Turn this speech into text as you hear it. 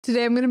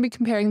Today, I'm going to be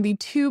comparing the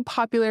two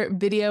popular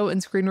video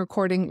and screen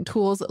recording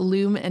tools,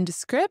 Loom and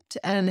Descript,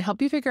 and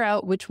help you figure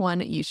out which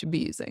one you should be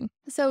using.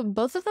 So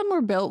both of them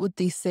were built with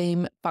the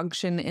same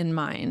function in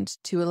mind,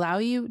 to allow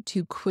you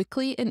to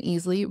quickly and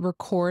easily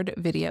record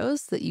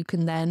videos that you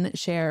can then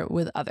share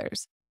with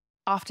others.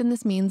 Often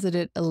this means that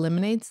it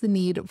eliminates the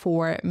need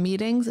for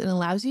meetings and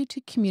allows you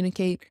to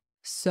communicate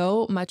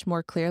so much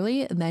more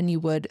clearly than you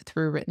would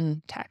through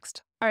written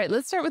text. All right,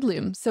 let's start with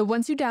Loom. So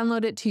once you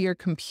download it to your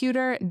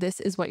computer, this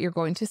is what you're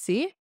going to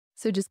see.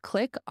 So just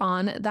click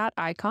on that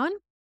icon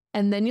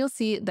and then you'll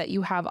see that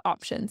you have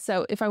options.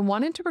 So if I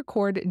wanted to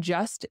record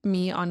just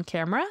me on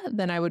camera,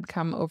 then I would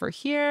come over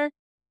here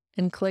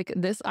and click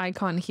this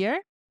icon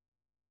here.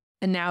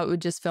 And now it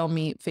would just film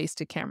me face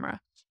to camera.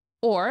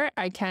 Or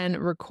I can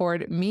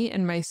record me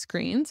and my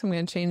screen. So I'm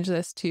going to change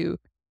this to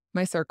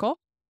my circle.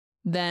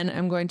 Then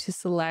I'm going to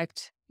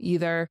select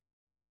either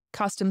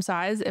custom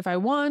size if I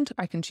want.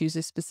 I can choose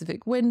a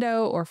specific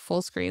window or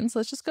full screen. So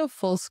let's just go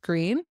full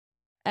screen.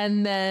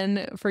 And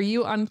then for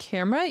you on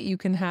camera, you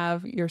can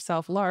have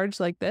yourself large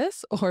like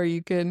this, or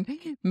you can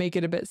make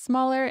it a bit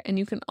smaller. And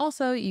you can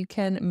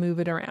move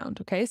it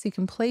around. Okay, so you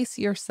can place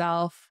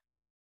yourself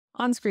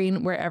on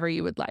screen wherever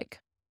you would like.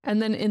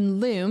 And then in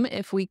Loom,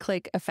 if we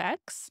click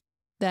effects,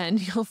 then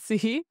you'll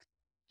see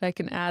that I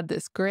can add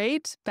this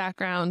great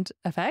background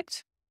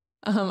effect.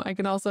 I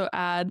can also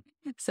add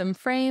some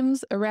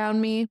frames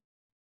around me,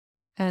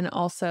 and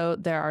also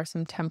there are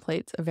some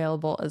templates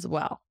available as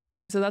well.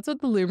 So that's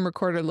what the Loom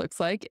recorder looks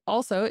like.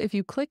 Also, if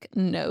you click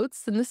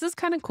notes, and this is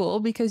kind of cool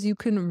because you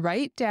can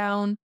write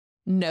down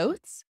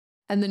notes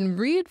and then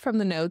read from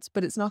the notes,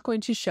 but it's not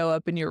going to show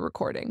up in your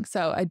recording.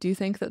 So I do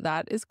think that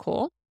that is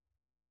cool.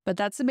 But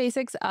that's the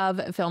basics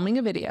of filming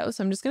a video.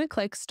 So I'm just going to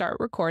click start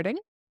recording,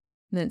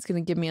 and then it's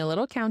going to give me a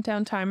little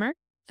countdown timer.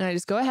 And I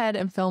just go ahead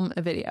and film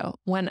a video.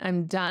 When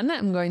I'm done,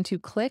 I'm going to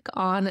click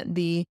on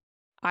the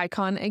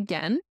icon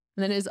again,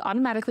 and then it is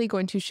automatically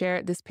going to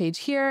share this page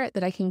here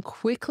that I can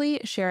quickly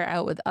share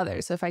out with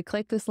others. So if I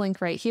click this link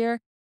right here,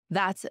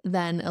 that's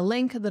then a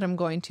link that I'm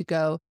going to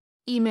go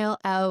email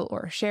out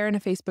or share in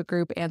a Facebook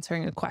group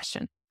answering a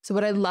question. So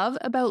what I love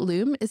about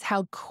Loom is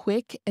how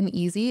quick and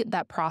easy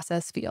that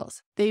process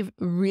feels. They've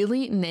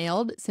really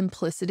nailed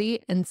simplicity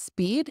and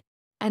speed,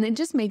 and it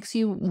just makes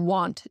you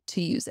want to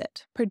use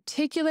it,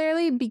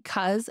 particularly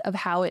because of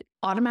how it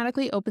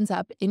automatically opens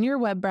up in your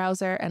web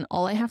browser, and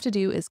all I have to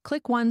do is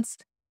click once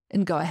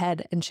and go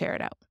ahead and share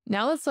it out.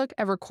 Now let's look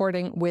at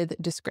recording with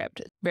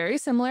Descript. Very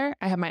similar.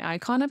 I have my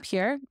icon up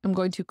here. I'm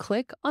going to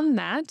click on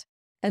that,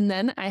 and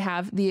then I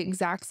have the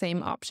exact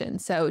same option.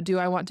 So do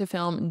I want to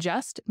film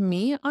just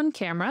me on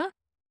camera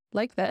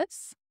like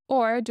this,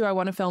 or do I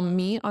want to film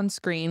me on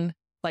screen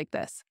like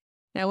this?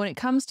 Now, when it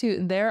comes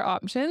to their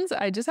options,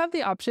 I just have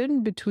the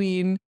option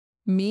between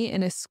me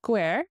in a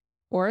square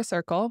or a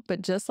circle,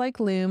 but just like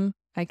Loom,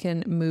 I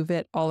can move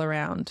it all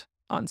around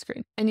on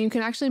screen. And you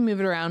can actually move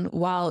it around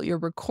while you're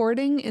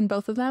recording in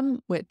both of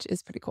them, which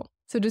is pretty cool.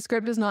 So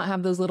Descript does not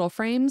have those little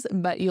frames,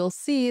 but you'll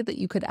see that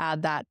you could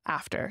add that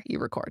after you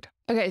record.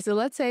 Okay, so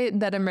let's say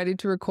that I'm ready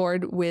to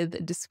record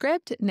with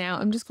Descript. Now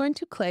I'm just going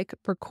to click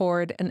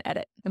record and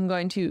edit. I'm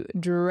going to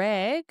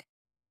drag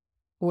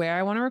where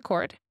I want to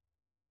record,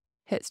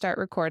 hit start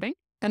recording,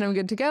 and I'm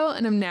good to go.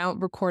 And I'm now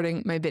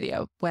recording my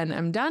video. When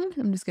I'm done,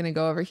 I'm just going to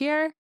go over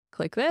here,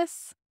 click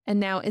this, and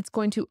now it's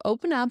going to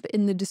open up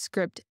in the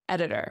Descript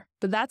editor.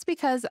 But that's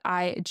because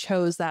I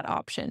chose that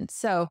option.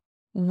 So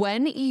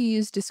when you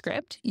use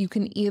Descript, you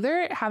can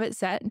either have it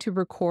set to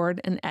record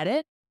and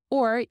edit,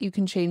 or you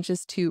can change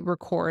this to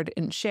record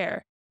and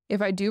share.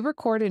 If I do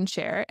record and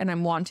share, and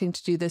I'm wanting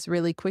to do this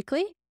really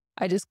quickly,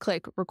 I just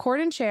click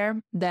record and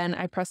share, then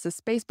I press the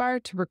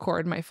spacebar to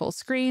record my full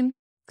screen.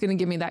 It's going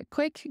to give me that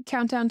quick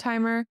countdown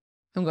timer.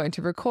 I'm going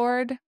to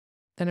record,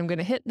 then I'm going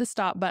to hit the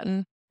stop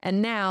button. And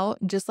now,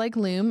 just like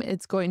Loom,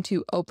 it's going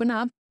to open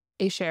up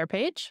a share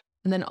page.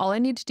 And then all I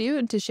need to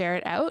do to share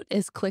it out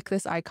is click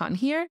this icon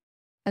here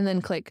and then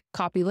click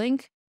copy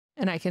link,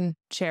 and I can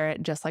share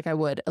it just like I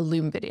would a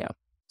Loom video.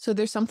 So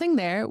there's something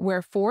there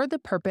where for the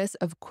purpose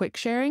of quick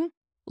sharing,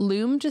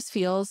 Loom just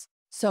feels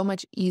so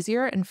much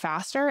easier and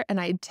faster,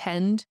 and I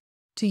tend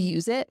to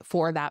use it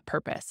for that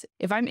purpose.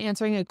 If I'm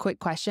answering a quick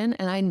question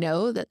and I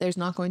know that there's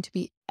not going to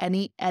be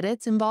any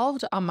edits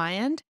involved on my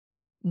end,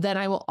 then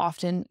I will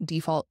often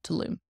default to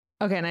Loom.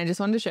 Okay, and I just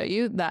wanted to show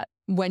you that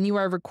when you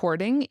are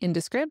recording in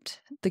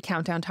Descript, the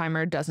countdown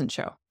timer doesn't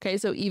show. Okay,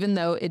 so even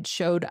though it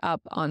showed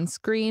up on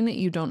screen,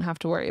 you don't have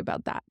to worry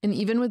about that. And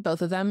even with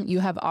both of them, you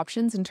have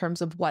options in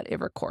terms of what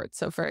it records.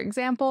 So for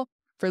example,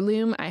 for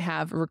Loom, I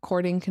have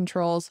recording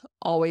controls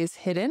always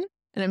hidden,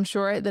 and I'm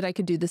sure that I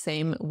could do the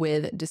same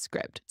with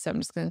Descript. So I'm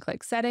just going to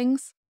click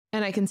settings,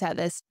 and I can set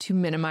this to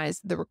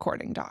minimize the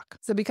recording dock.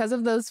 So because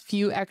of those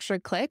few extra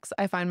clicks,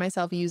 I find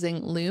myself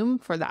using Loom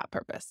for that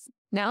purpose.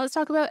 Now let's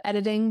talk about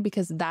editing,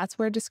 because that's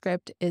where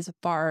Descript is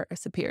far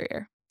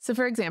superior. So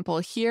for example,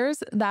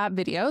 here's that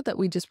video that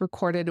we just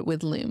recorded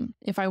with Loom.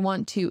 If I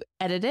want to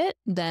edit it,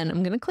 then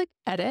I'm going to click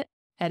edit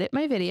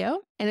my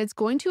video, and it's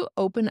going to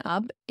open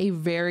up a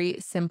very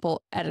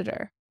simple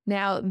editor.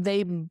 Now,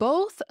 they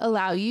both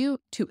allow you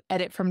to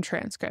edit from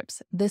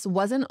transcripts. This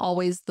wasn't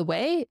always the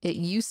way. It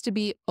used to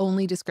be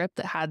only Descript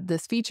that had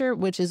this feature,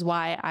 which is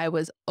why I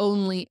was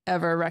only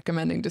ever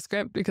recommending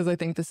Descript, because I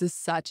think this is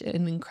such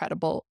an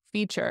incredible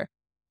feature.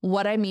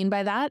 What I mean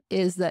by that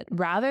is that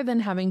rather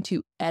than having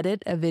to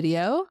edit a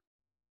video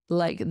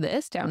like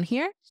this down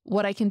here,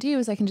 what I can do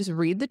is I can just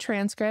read the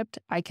transcript.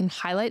 I can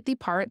highlight the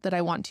part that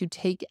I want to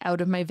take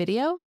out of my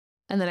video,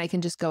 and then I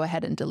can just go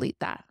ahead and delete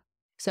that.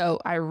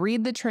 So I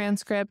read the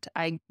transcript,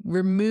 I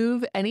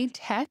remove any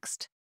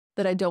text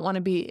that I don't want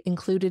to be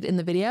included in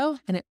the video,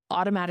 and it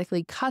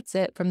automatically cuts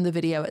it from the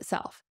video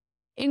itself.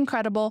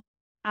 Incredible.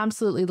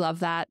 Absolutely love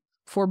that.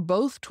 For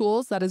both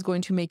tools, that is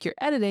going to make your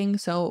editing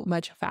so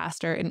much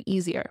faster and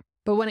easier.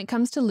 But when it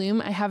comes to Loom,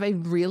 I have a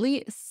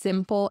really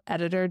simple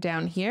editor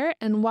down here.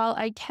 And while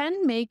I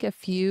can make a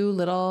few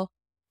little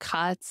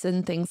cuts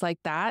and things like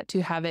that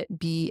to have it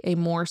be a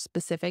more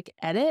specific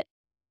edit,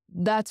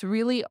 that's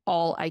really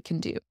all I can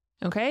do.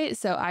 Okay,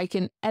 so I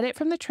can edit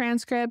from the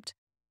transcript.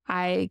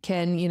 I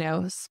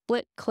can,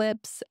 split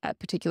clips at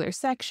particular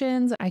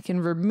sections. I can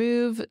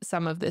remove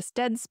some of this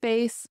dead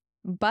space,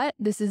 but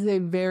this is a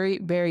very,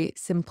 very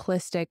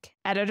simplistic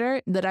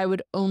editor that I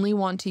would only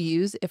want to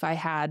use if I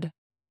had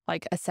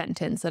like a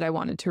sentence that I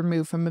wanted to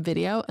remove from a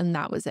video, and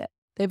that was it.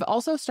 They've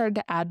also started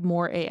to add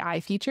more AI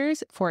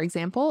features. For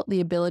example, the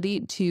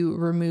ability to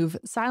remove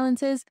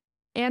silences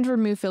and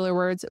remove filler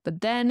words,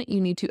 but then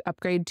you need to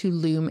upgrade to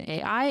Loom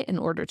AI in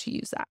order to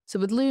use that. So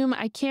with Loom,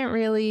 I can't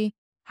really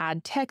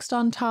add text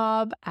on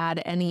top,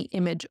 add any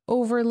image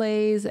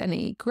overlays,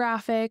 any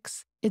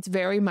graphics. It's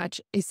very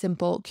much a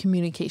simple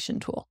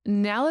communication tool.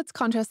 Now let's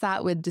contrast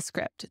that with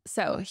Descript.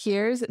 So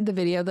here's the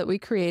video that we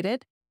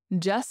created.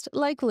 Just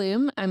like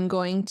Loom, I'm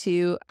going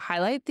to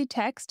highlight the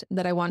text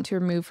that I want to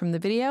remove from the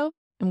video.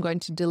 I'm going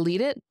to delete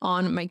it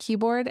on my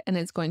keyboard, and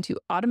it's going to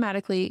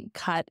automatically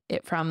cut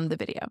it from the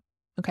video.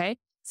 Okay,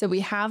 so we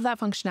have that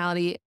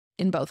functionality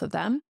in both of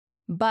them,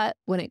 but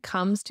when it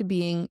comes to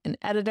being an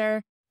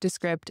editor,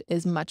 Descript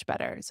is much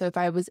better. So if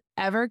I was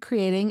ever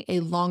creating a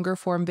longer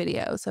form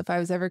video, so if I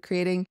was ever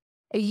creating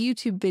a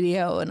YouTube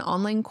video, an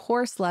online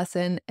course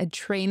lesson, a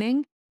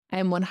training, I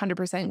am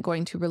 100%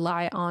 going to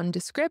rely on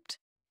Descript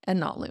and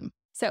not Loom.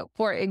 So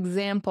for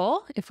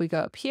example, if we go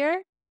up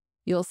here,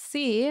 you'll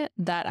see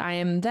that I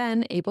am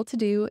then able to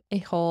do a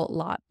whole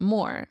lot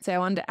more. Say I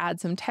wanted to add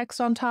some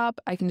text on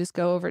top, I can just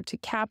go over to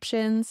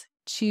captions,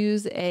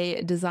 choose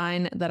a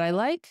design that I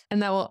like,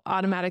 and that will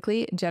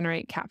automatically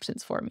generate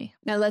captions for me.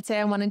 Now, let's say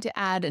I wanted to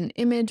add an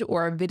image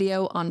or a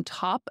video on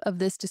top of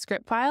this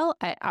Descript file.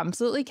 I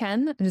absolutely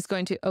can. I'm just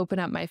going to open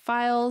up my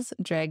files,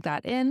 drag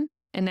that in,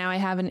 and now I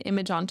have an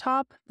image on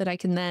top that I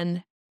can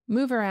then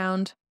move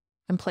around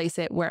and place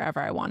it wherever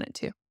I want it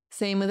to.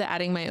 Same with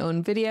adding my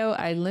own video.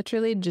 I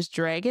literally just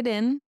drag it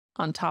in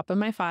on top of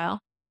my file,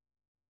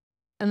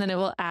 and then it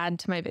will add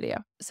to my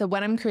video. So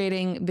when I'm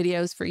creating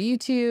videos for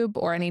YouTube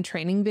or any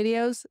training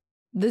videos,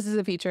 this is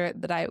a feature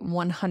that I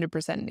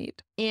 100%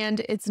 need. And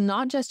it's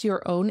not just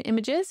your own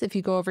images. If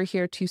you go over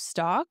here to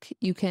stock,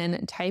 you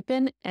can type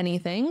in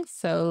anything.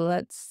 So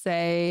let's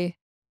say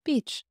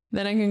beach.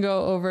 Then I can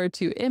go over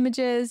to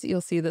images. You'll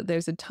see that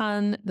there's a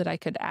ton that I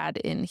could add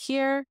in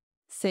here.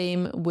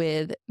 Same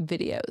with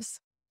videos.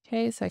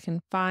 Okay, so I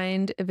can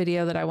find a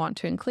video that I want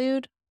to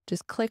include,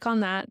 just click on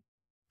that,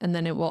 and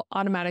then it will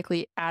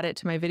automatically add it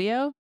to my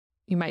video.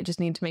 You might just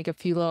need to make a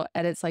few little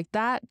edits like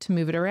that to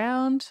move it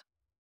around,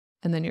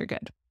 and then you're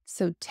good.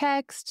 So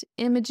text,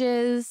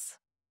 images,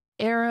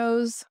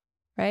 arrows,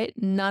 right?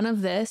 None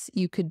of this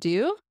you could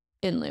do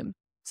in Loom.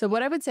 So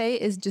what I would say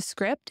is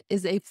Descript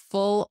is a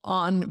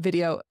full-on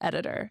video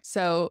editor.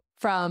 So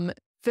from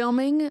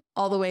filming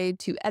all the way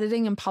to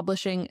editing and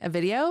publishing a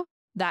video,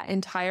 that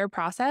entire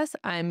process,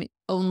 I'm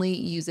only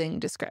using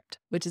Descript,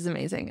 which is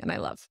amazing and I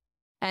love.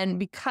 And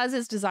because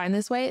it's designed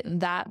this way,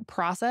 that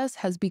process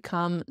has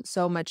become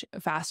so much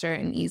faster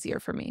and easier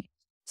for me.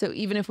 So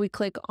even if we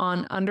click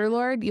on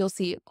Underlord, you'll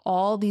see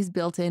all these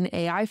built-in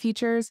AI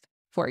features.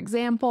 For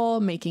example,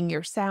 making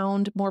your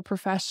sound more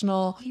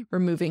professional,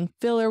 removing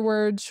filler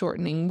words,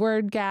 shortening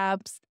word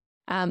gaps.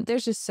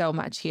 There's just so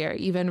much here.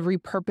 Even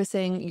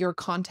repurposing your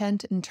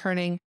content and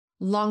turning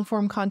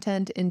long-form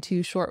content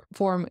into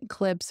short-form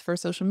clips for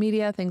social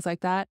media, things like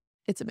that.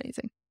 It's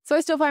amazing. So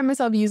I still find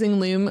myself using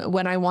Loom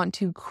when I want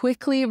to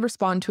quickly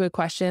respond to a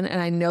question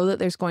and I know that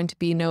there's going to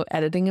be no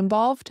editing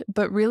involved,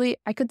 but really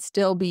I could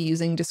still be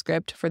using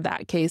Descript for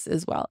that case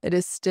as well. It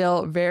is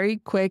still very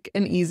quick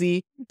and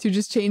easy to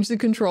just change the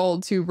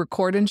control to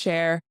record and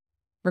share,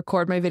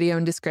 record my video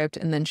in Descript,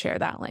 and then share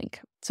that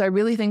link. So I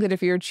really think that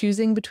if you're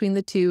choosing between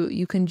the two,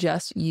 you can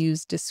just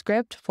use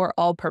Descript for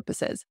all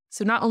purposes.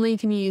 So not only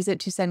can you use it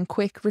to send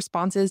quick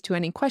responses to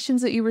any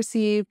questions that you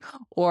receive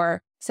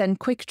or send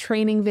quick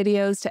training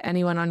videos to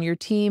anyone on your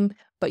team,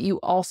 but you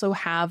also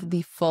have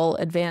the full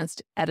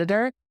advanced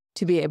editor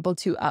to be able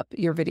to up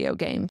your video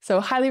game. So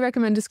highly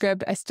recommend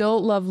Descript. I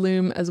still love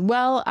Loom as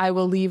well. I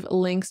will leave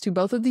links to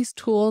both of these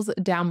tools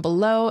down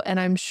below, and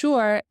I'm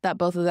sure that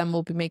both of them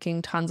will be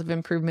making tons of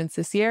improvements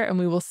this year, and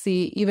we will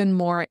see even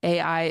more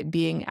AI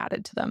being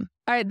added to them.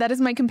 All right, that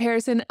is my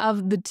comparison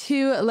of the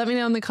two. Let me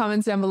know in the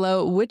comments down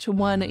below which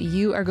one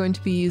you are going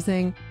to be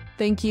using.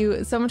 Thank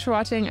you so much for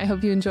watching. I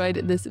hope you enjoyed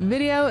this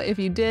video. If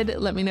you did,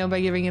 let me know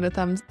by giving it a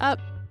thumbs up.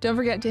 Don't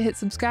forget to hit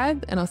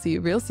subscribe, and I'll see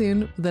you real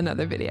soon with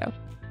another video.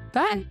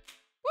 Bye.